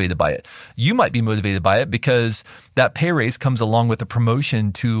I'm motivated by it. You might be motivated by it because that pay raise comes along with a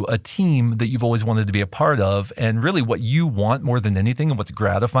promotion to a team that you've always wanted to be a part of. And really what you want more than anything and what's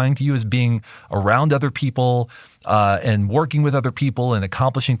gratifying to you is being around other people and working with other people and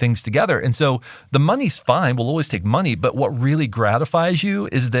accomplishing things together. And so the money's fine. We'll always take money. But what really gratifies you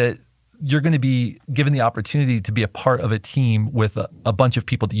is that you're going to be given the opportunity to be a part of a team with a bunch of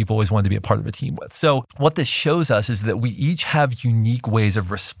people that you've always wanted to be a part of a team with. So what this shows us is that we each have unique ways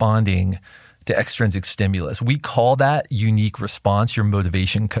of responding to extrinsic stimulus. We call that unique response your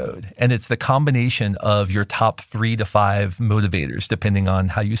motivation code. And it's the combination of your top 3 to 5 motivators, depending on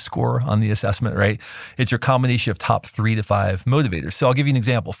how you score on the assessment, right? It's your combination of top 3 to 5 motivators. So I'll give you an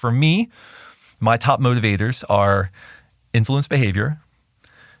example. For me, my top motivators are influence behavior,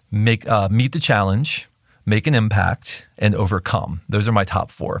 meet the challenge, make an impact, and overcome. Those are my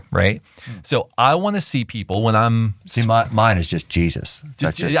top 4, right? So I want to see people when I'm... See, mine is just Jesus.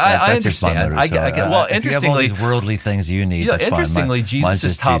 I understand. Just my motive. I get, well, if you have all these worldly things you need, that's interestingly, fine.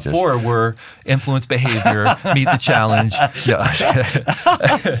 Jesus' top 4 were influence behavior, meet the challenge.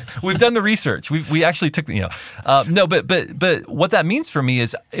 We've done the research. We actually took but what that means for me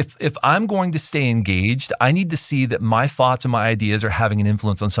is if I'm going to stay engaged, I need to see that my thoughts and my ideas are having an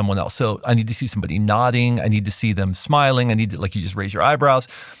influence on someone else. So I need to see somebody nodding. I need to see them smiling. I need to, like, you just raise your eyebrows.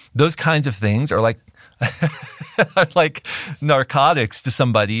 Those kinds of things are like like narcotics to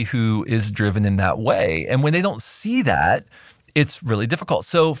somebody who is driven in that way. And when they don't see that, it's really difficult.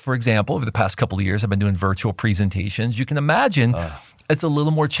 So, for example, over the past couple of years, I've been doing virtual presentations. You can imagine it's a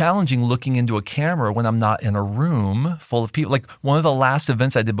little more challenging looking into a camera when I'm not in a room full of people. Like one of the last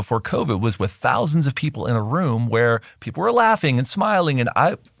events I did before COVID was with thousands of people in a room where people were laughing and smiling, and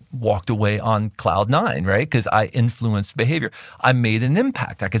I walked away on cloud 9, right? Because I influenced behavior. I made an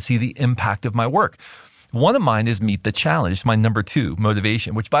impact. I could see the impact of my work. One of mine is meet the challenge. It's my number 2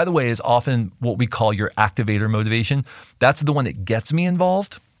 motivation, which, by the way, is often what we call your activator motivation. That's the one that gets me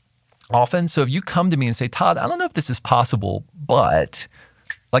involved often. So if you come to me and say, Todd, I don't know if this is possible, but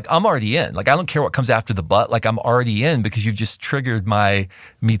like I'm already in. Like I don't care what comes after the but. Like I'm already in because you've just triggered my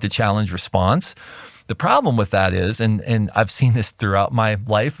meet the challenge response. The problem with that is, and I've seen this throughout my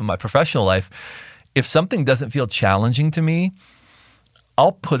life and my professional life, if something doesn't feel challenging to me,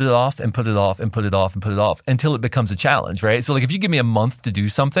 I'll put it off and put it off and put it off and put it off until it becomes a challenge, right? So like if you give me a month to do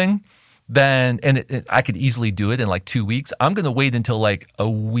something, then, and I could easily do it in like 2 weeks, I'm going to wait until like a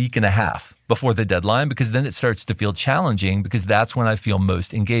week and a half before the deadline, because then it starts to feel challenging, because that's when I feel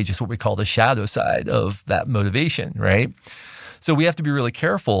most engaged. It's what we call the shadow side of that motivation, right? So we have to be really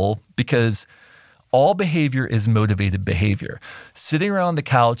careful, because all behavior is motivated behavior. Sitting around the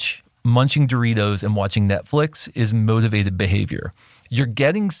couch, munching Doritos and watching Netflix is motivated behavior. You're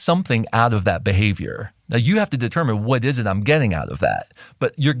getting something out of that behavior. Now you have to determine what is it I'm getting out of that,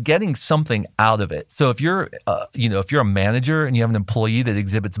 but you're getting something out of it. So if you're, if you're a manager and you have an employee that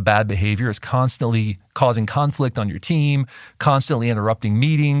exhibits bad behavior, is constantly causing conflict on your team, constantly interrupting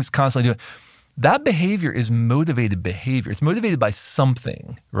meetings, constantly doing, that behavior is motivated behavior. It's motivated by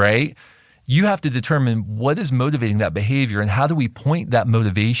something, right? You have to determine what is motivating that behavior and how do we point that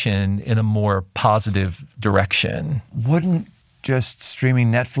motivation in a more positive direction. Wouldn't just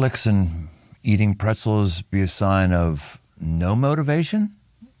streaming Netflix and eating pretzels be a sign of no motivation?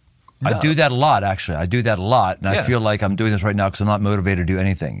 No. I do that a lot, actually. I do that a lot, and I feel like I'm doing this right now because I'm not motivated to do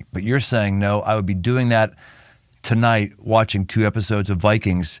anything. But you're saying, no, I would be doing that tonight, watching 2 episodes of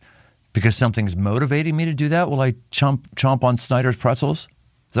Vikings, because something's motivating me to do that. Will I chomp on Snyder's pretzels?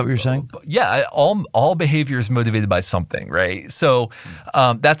 Is that what you're saying? Yeah, all behavior is motivated by something, right? So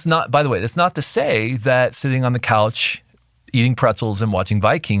that's not, by the way, that's not to say that sitting on the couch, eating pretzels and watching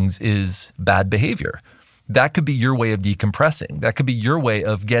Vikings is bad behavior. That could be your way of decompressing. That could be your way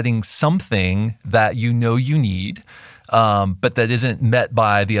of getting something that you know you need, but that isn't met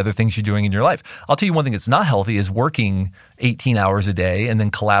by the other things you're doing in your life. I'll tell you one thing that's not healthy is working 18 hours a day and then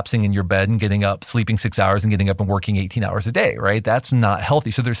collapsing in your bed and getting up, sleeping 6 hours and getting up and working 18 hours a day, right? That's not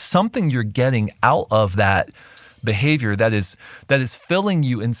healthy. So there's something you're getting out of that behavior that is filling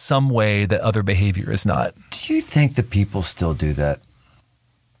you in some way that other behavior is not. Do you think that people still do that?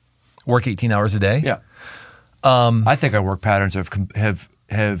 Work 18 hours a day? Yeah. I think our work patterns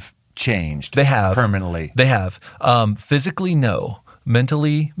have changed. They have. Permanently. They have. Physically, no.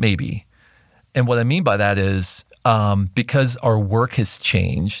 Mentally, maybe. And what I mean by that is because our work has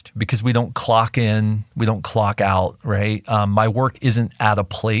changed, because we don't clock in, we don't clock out, right? My work isn't at a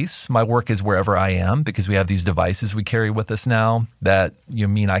place. My work is wherever I am, because we have these devices we carry with us now that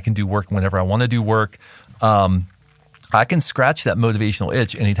mean I can do work whenever I want to do work. I can scratch that motivational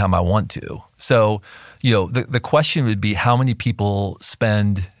itch anytime I want to. So, the question would be, how many people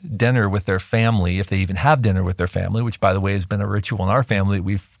spend dinner with their family, if they even have dinner with their family, which, by the way, has been a ritual in our family that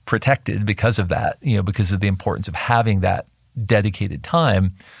we've protected because of that, because of the importance of having that dedicated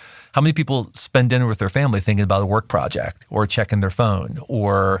time. How many people spend dinner with their family thinking about a work project or checking their phone?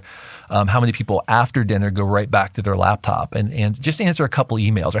 Or how many people after dinner go right back to their laptop and just answer a couple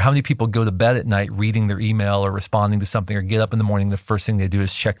emails? Or how many people go to bed at night reading their email or responding to something, or get up in the morning, the first thing they do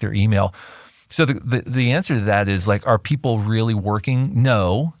is check their email? So the answer to that is, like, are people really working?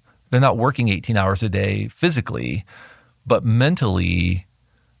 No, they're not working 18 hours a day physically, but mentally,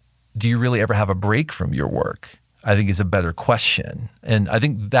 do you really ever have a break from your work? I think is a better question. And I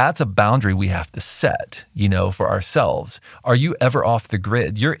think that's a boundary we have to set, for ourselves. Are you ever off the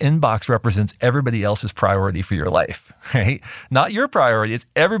grid? Your inbox represents everybody else's priority for your life, right? Not your priority, it's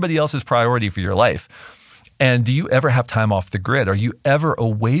everybody else's priority for your life. And do you ever have time off the grid? Are you ever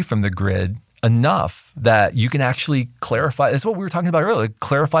away from the grid enough that you can actually clarify? That's what we were talking about earlier,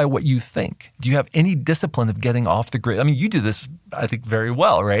 clarify what you think. Do you have any discipline of getting off the grid? I mean, you do this, I think, very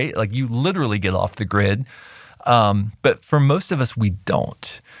well, right? Like, you literally get off the grid. But for most of us, we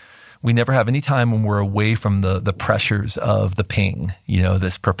don't. We never have any time when we're away from the pressures of the ping,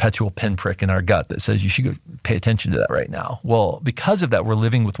 this perpetual pinprick in our gut that says you should go pay attention to that right now. Well, because of that, we're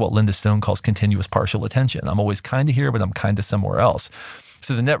living with what Linda Stone calls continuous partial attention. I'm always kind of here, but I'm kind of somewhere else.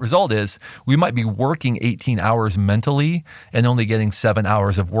 So the net result is we might be working 18 hours mentally and only getting 7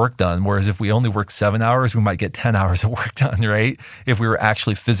 hours of work done. Whereas if we only work 7 hours, we might get 10 hours of work done, right? If we were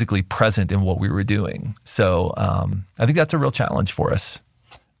actually physically present in what we were doing. So I think that's a real challenge for us.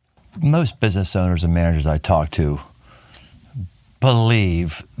 Most business owners and managers I talk to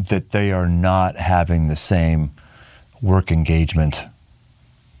believe that they are not having the same work engagement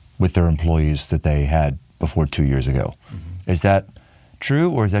with their employees that they had before 2 years ago. Mm-hmm. Is that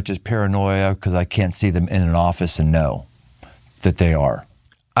true, or is that just paranoia because I can't see them in an office and know that they are?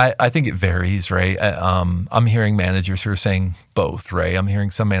 I think it varies, right? I'm hearing managers who are saying both, right? I'm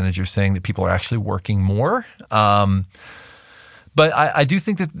hearing some managers saying that people are actually working more. But I do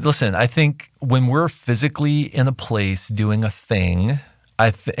think that, listen, I think when we're physically in a place doing a thing,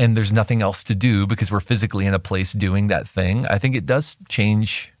 and there's nothing else to do because we're physically in a place doing that thing, I think it does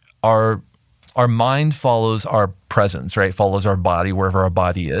change our our mind follows our presence, right? Follows our body wherever our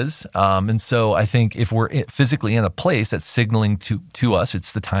body is. And so I think if we're physically in a place that's signaling to us,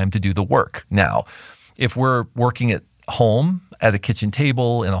 it's the time to do the work. Now, if we're working at home, at a kitchen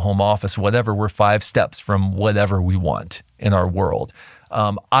table, in a home office, whatever, we're 5 steps from whatever we want in our world.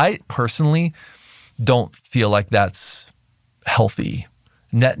 I personally don't feel like that's healthy.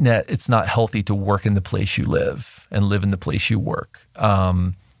 Net, it's not healthy to work in the place you live and live in the place you work.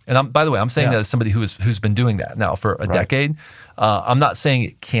 And by the way, I'm saying that as somebody who's been doing that now for a decade. I'm not saying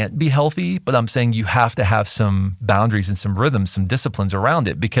it can't be healthy, but I'm saying you have to have some boundaries and some rhythms, some disciplines around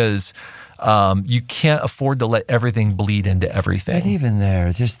it, because you can't afford to let everything bleed into everything. And even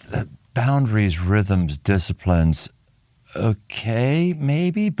there, just boundaries, rhythms, disciplines, okay,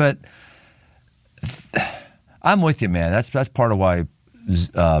 maybe, but I'm with you, man. That's part of why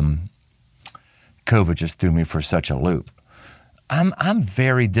COVID just threw me for such a loop. I'm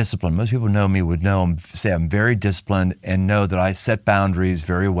very disciplined. Most people know me would know say I'm very disciplined and know that I set boundaries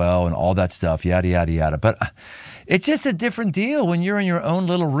very well and all that stuff, yada, yada, yada. But it's just a different deal when you're in your own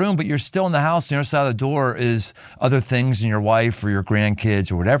little room, but you're still in the house. On the other side of the door is other things and your wife or your grandkids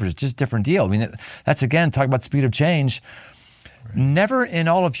or whatever. It's just a different deal. I mean, that's, again, talking about speed of change. Right. Never in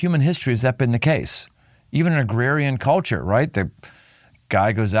all of human history has that been the case. Even in agrarian culture, right? The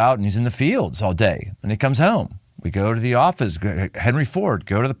guy goes out and he's in the fields all day and he comes home. We go to the office, Henry Ford,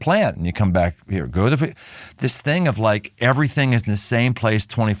 go to the plant, and you come back here. This thing of like everything is in the same place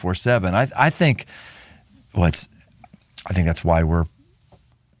 24/7. I think that's why we're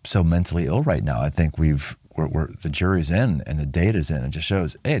so mentally ill right now. I think we're the jury's in and the data's in. It just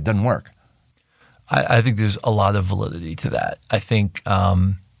shows, hey, it doesn't work. I think there's a lot of validity to that. I think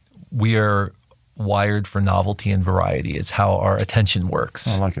we are wired for novelty and variety. It's how our attention works.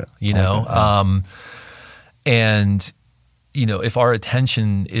 I like it. And, if our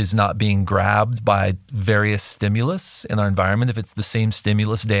attention is not being grabbed by various stimulus in our environment, if it's the same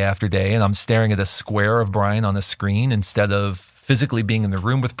stimulus day after day, and I'm staring at a square of Brian on a screen instead of physically being in the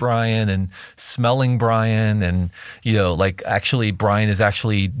room with Brian and smelling Brian and, actually Brian is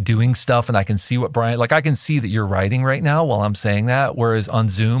actually doing stuff and I can see what Brian, I can see that you're writing right now while I'm saying that. Whereas on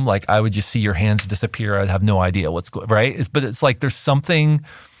Zoom, I would just see your hands disappear. I'd have no idea what's going, right? But it's like there's something,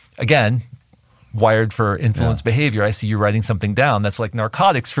 again, wired for influence behavior. I see you writing something down. That's like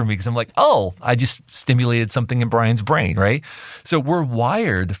narcotics for me because I'm like, oh, I just stimulated something in Brian's brain, right? So we're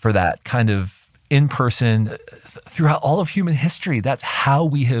wired for that kind of in-person throughout all of human history. That's how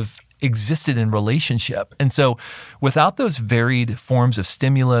we have existed in relationship. And so without those varied forms of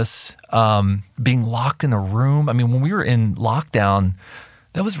stimulus, being locked in a room, I mean, when we were in lockdown,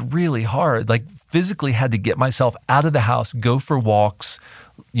 that was really hard. Physically had to get myself out of the house, go for walks,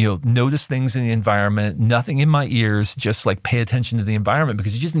 notice things in the environment, nothing in my ears, just pay attention to the environment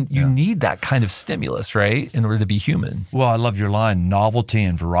because you need that kind of stimulus, right, in order to be human. Well, I love your line, novelty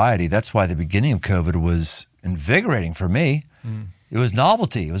and variety. That's why the beginning of COVID was invigorating for me. It was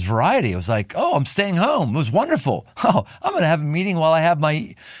novelty. It was variety. It was like, oh, I'm staying home. It was wonderful. Oh, I'm going to have a meeting while I have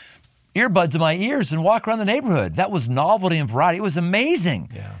my earbuds in my ears and walk around the neighborhood. That was novelty and variety. It was amazing.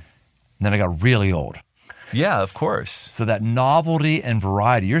 Yeah. And then I got really old. Yeah, of course. So that novelty and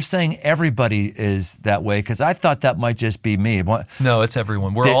variety. You're saying everybody is that way because I thought that might just be me. No, it's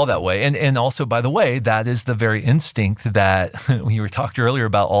everyone. We're all that way. And also, by the way, that is the very instinct that when you were talking earlier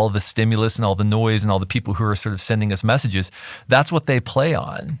about all the stimulus and all the noise and all the people who are sort of sending us messages, that's what they play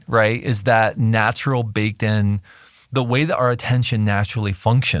on, right? Is that natural baked in. The way that our attention naturally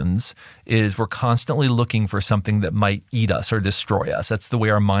functions is we're constantly looking for something that might eat us or destroy us. That's the way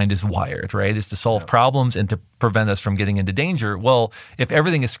our mind is wired, right? Is to solve problems and to prevent us from getting into danger. Well, if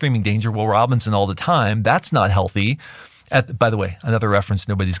everything is screaming danger, Will Robinson all the time, that's not healthy. By the way, another reference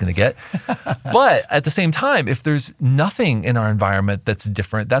nobody's going to get. But at the same time, if there's nothing in our environment that's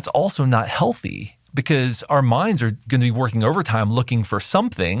different, that's also not healthy. Because our minds are going to be working overtime looking for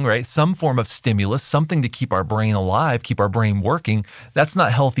something, right? Some form of stimulus, something to keep our brain alive, keep our brain working. That's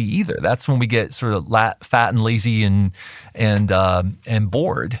not healthy either. That's when we get sort of fat and lazy and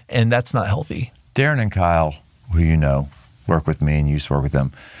bored, and that's not healthy. Darren and Kyle, who work with me and you used to work with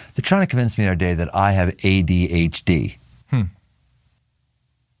them, they're trying to convince me the other day that I have ADHD.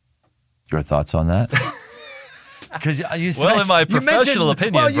 Your thoughts on that? Because in my professional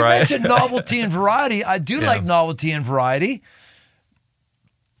opinion, well, you Brian. mentioned novelty and variety. I do like novelty and variety,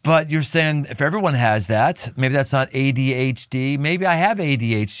 but you're saying if everyone has that, maybe that's not ADHD. Maybe I have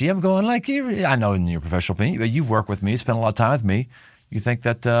ADHD. I'm going I know in your professional opinion, but you've worked with me, spent a lot of time with me. You think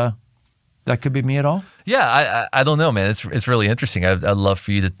that That could be me at all? Yeah, I don't know, man. It's really interesting. I'd love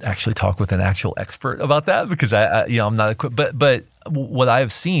for you to actually talk with an actual expert about that because I'm not equipped. But what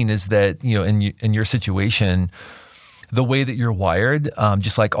I've seen is that in your situation, the way that you're wired,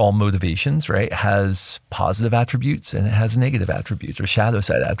 just like all motivations, right, has positive attributes and it has negative attributes or shadow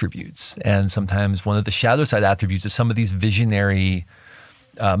side attributes. And sometimes one of the shadow side attributes of some of these visionary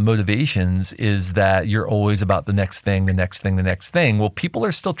motivations is that you're always about the next thing, the next thing, the next thing. Well, people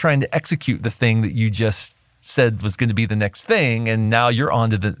are still trying to execute the thing that you just said was going to be the next thing, and now you're on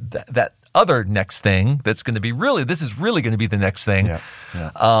to that other next thing that's going to be this is really going to be the next thing. Yeah.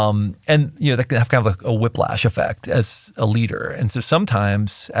 And that can have kind of a whiplash effect as a leader. And so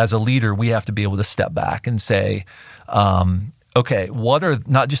sometimes as a leader, we have to be able to step back and say, okay, what are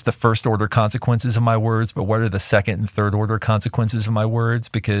not just the first order consequences of my words, but what are the second and third order consequences of my words?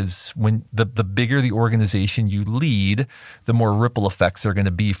 Because when the bigger the organization you lead, the more ripple effects are going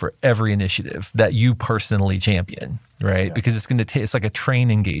to be for every initiative that you personally champion, right? Yeah. Because it's going to take, it's like a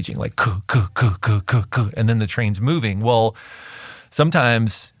train engaging, like, and then the train's moving. Well,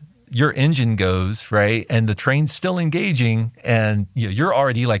 sometimes your engine goes, right, and the train's still engaging, and you're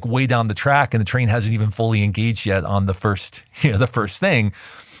already like way down the track, and the train hasn't even fully engaged yet on the first thing.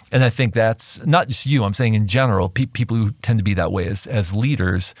 And I think that's not just you. I'm saying in general, people who tend to be that way as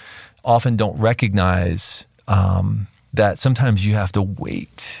leaders often don't recognize that sometimes you have to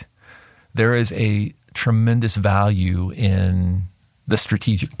wait. There is a tremendous value in the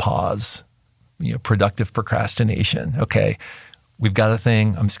strategic pause, productive procrastination. Okay. We've got a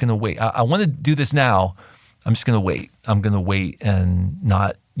thing. I'm just going to wait. I want to do this now. I'm just going to wait. I'm going to wait and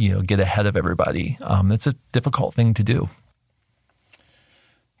not, get ahead of everybody. That's a difficult thing to do.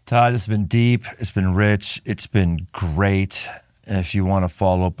 Todd, this has been deep. It's been rich. It's been great. If you want to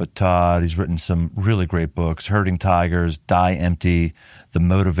follow up with Todd, he's written some really great books, Herding Tigers, Die Empty, The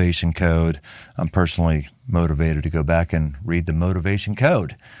Motivation Code. I'm personally motivated to go back and read The Motivation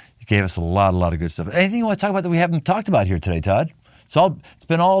Code. You gave us a lot of good stuff. Anything you want to talk about that we haven't talked about here today, Todd? It's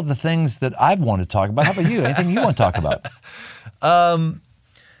been all the things that I've wanted to talk about. How about you? Anything you want to talk about?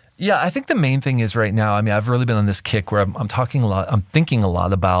 Yeah, I think the main thing is right now, I've really been on this kick where I'm talking a lot, I'm thinking a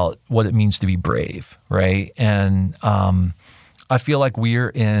lot about what it means to be brave, right? And I feel like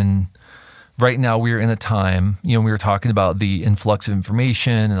right now we're in a time, we were talking about the influx of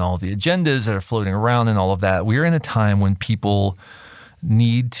information and all the agendas that are floating around and all of that. We're in a time when people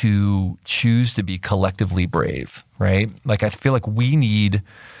need to choose to be collectively brave, right? Like I feel like we need,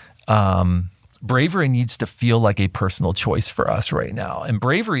 bravery needs to feel like a personal choice for us right now. And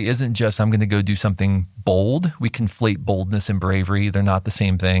bravery isn't just, I'm going to go do something bold. We conflate boldness and bravery. They're not the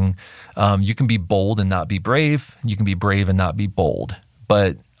same thing. You can be bold and not be brave. You can be brave and not be bold.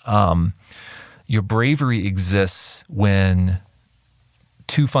 But your bravery exists when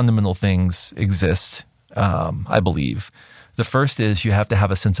two fundamental things exist, I believe. The first is you have to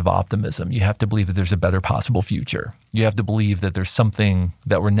have a sense of optimism. You have to believe that there's a better possible future. You have to believe that there's something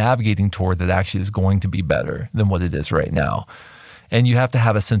that we're navigating toward that actually is going to be better than what it is right now. And you have to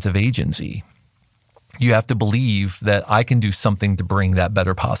have a sense of agency. You have to believe that I can do something to bring that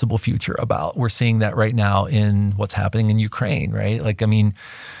better possible future about. We're seeing that right now in what's happening in Ukraine, right?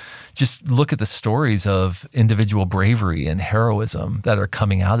 Just look at the stories of individual bravery and heroism that are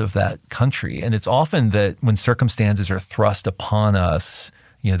coming out of that country. And it's often that when circumstances are thrust upon us,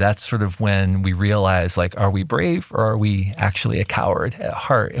 that's sort of when we realize, are we brave or are we actually a coward at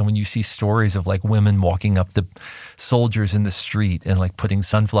heart? And when you see stories of women walking up to soldiers in the street and putting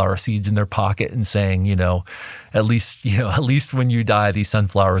sunflower seeds in their pocket and saying, at least when you die, these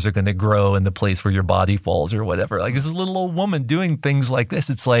sunflowers are going to grow in the place where your body falls or whatever. This little old woman doing things like this.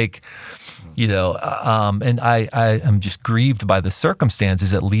 It's and I am just grieved by the circumstances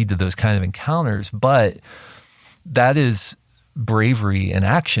that lead to those kind of encounters. But that is bravery in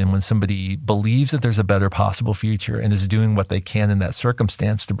action when somebody believes that there's a better possible future and is doing what they can in that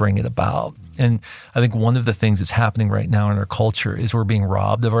circumstance to bring it about. And I think one of the things that's happening right now in our culture is we're being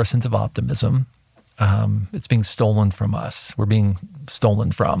robbed of our sense of optimism. It's being stolen from us. We're being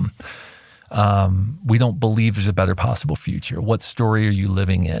stolen from. We don't believe there's a better possible future. What story are you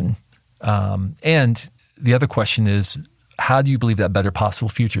living in? And the other question is, how do you believe that better possible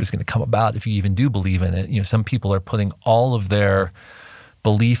future is going to come about if you even do believe in it? Some people are putting all of their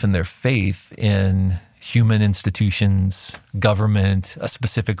belief and their faith in human institutions, government, a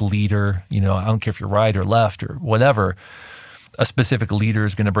specific leader. I don't care if you're right or left or whatever. A specific leader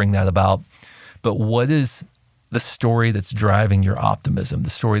is going to bring that about. But what is the story that's driving your optimism, the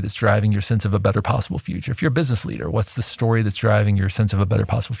story that's driving your sense of a better possible future? If you're a business leader, what's the story that's driving your sense of a better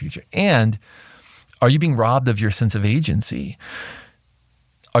possible future? And are you being robbed of your sense of agency?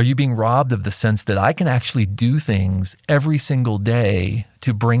 Are you being robbed of the sense that I can actually do things every single day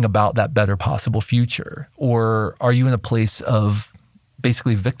to bring about that better possible future? Or are you in a place of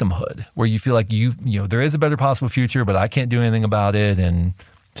basically victimhood where you feel like there is a better possible future, but I can't do anything about it, and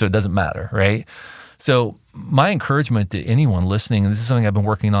so it doesn't matter, right? So my encouragement to anyone listening, and this is something I've been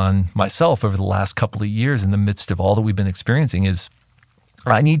working on myself over the last couple of years in the midst of all that we've been experiencing, is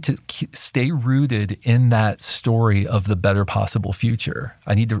I need to stay rooted in that story of the better possible future.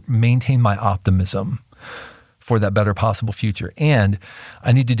 I need to maintain my optimism for that better possible future. And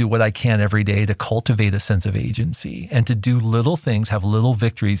I need to do what I can every day to cultivate a sense of agency and to do little things, have little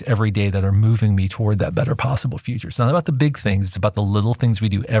victories every day that are moving me toward that better possible future. It's not about the big things. It's about the little things we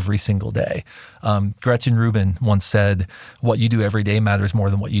do every single day. Gretchen Rubin once said, what you do every day matters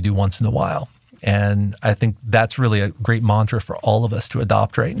more than what you do once in a while. And I think that's really a great mantra for all of us to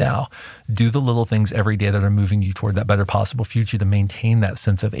adopt right now. Do the little things every day that are moving you toward that better possible future to maintain that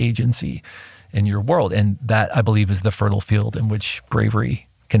sense of agency in your world. And that, I believe, is the fertile field in which bravery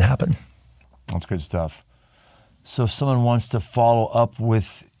can happen. That's good stuff. So if someone wants to follow up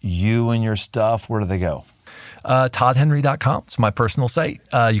with you and your stuff, where do they go? ToddHenry.com. It's my personal site.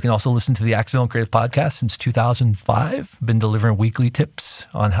 You can also listen to the Accidental Creative Podcast since 2005. Been delivering weekly tips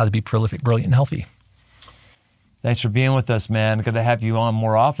on how to be prolific, brilliant, and healthy. Thanks for being with us, man. Got to have you on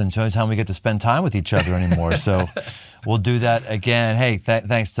more often. It's the only time we get to spend time with each other anymore. So we'll do that again. Hey,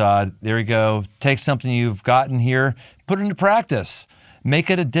 thanks, Todd. There you go. Take something you've gotten here, put it into practice.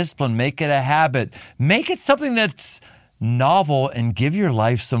 Make it a discipline. Make it a habit. Make it something that's novel and give your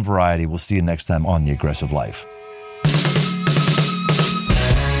life some variety. We'll see you next time on The Aggressive Life.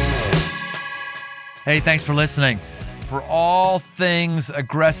 Hey, thanks for listening. For all things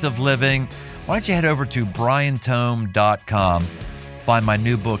aggressive living, why don't you head over to briantome.com. Find my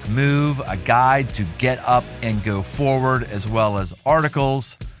new book, Move, a guide to get up and go forward, as well as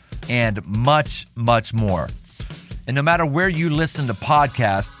articles and much, much more. And no matter where you listen to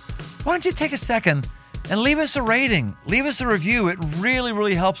podcasts, why don't you take a second and leave us a rating, leave us a review. It really,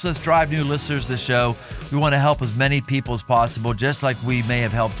 really helps us drive new listeners to the show. We want to help as many people as possible, just like we may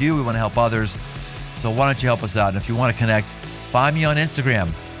have helped you. We want to help others. So why don't you help us out? And if you want to connect, find me on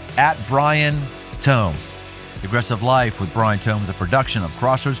Instagram at Brian Tome. The Aggressive Life with Brian Tome is a production of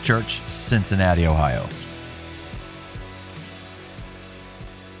Crossroads Church, Cincinnati, Ohio.